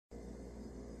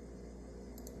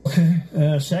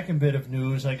Okay. Second bit of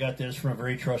news, I got this from a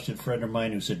very trusted friend of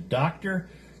mine who's a doctor,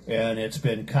 and it's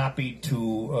been copied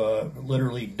to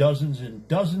literally dozens and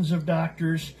dozens of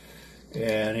doctors,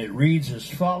 and it reads as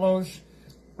follows.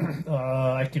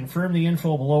 I confirm the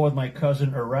info below with my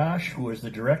cousin Arash, who is the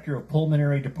director of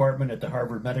pulmonary department at the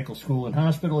Harvard Medical School and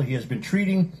Hospital. He has been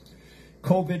treating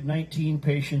COVID-19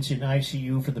 patients in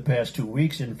ICU for the past 2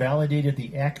 weeks and validated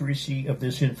the accuracy of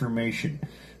this information.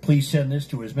 Please send this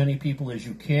to as many people as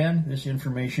you can. This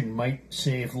information might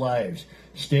save lives.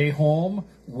 Stay home,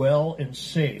 well, and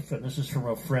safe. And this is from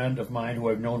a friend of mine who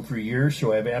I've known for years,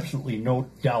 so I have absolutely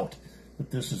no doubt that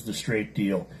this is the straight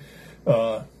deal.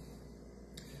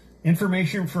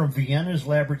 Information from Vienna's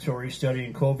laboratory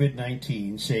studying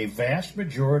COVID-19 say vast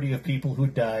majority of people who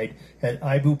died had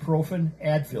ibuprofen,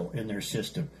 Advil in their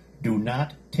system. Do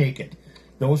not take it.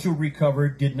 Those who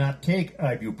recovered did not take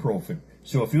ibuprofen.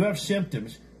 So if you have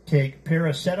symptoms, take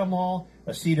paracetamol,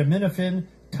 acetaminophen,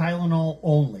 Tylenol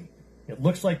only. It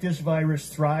looks like this virus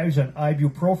thrives on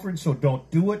ibuprofen, so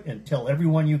don't do it and tell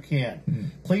everyone you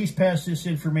can. Please pass this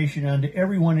information on to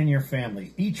everyone in your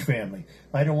family, each family.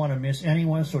 I don't want to miss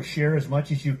anyone, so share as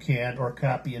much as you can or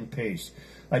copy and paste.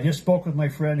 I just spoke with my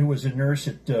friend who was a nurse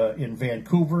in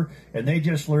Vancouver, and they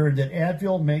just learned that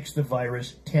Advil makes the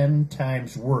virus 10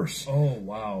 times worse. Oh,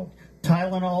 wow.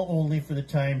 Tylenol only for the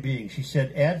time being. She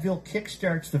said Advil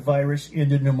kickstarts the virus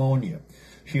into pneumonia.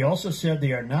 She also said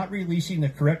they are not releasing the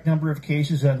correct number of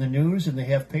cases on the news, and they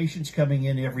have patients coming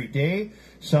in every day,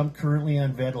 some currently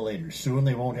on ventilators. Soon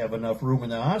they won't have enough room in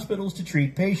the hospitals to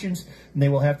treat patients, and they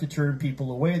will have to turn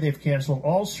people away. They've canceled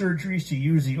all surgeries to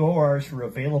use the ORs for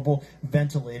available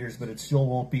ventilators, but it still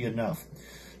won't be enough.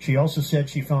 She also said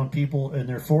she found people in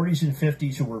their 40s and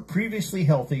 50s who were previously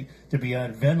healthy to be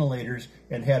on ventilators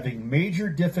and having major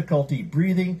difficulty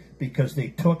breathing because they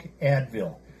took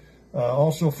Advil.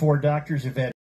 Also, 4 doctors have had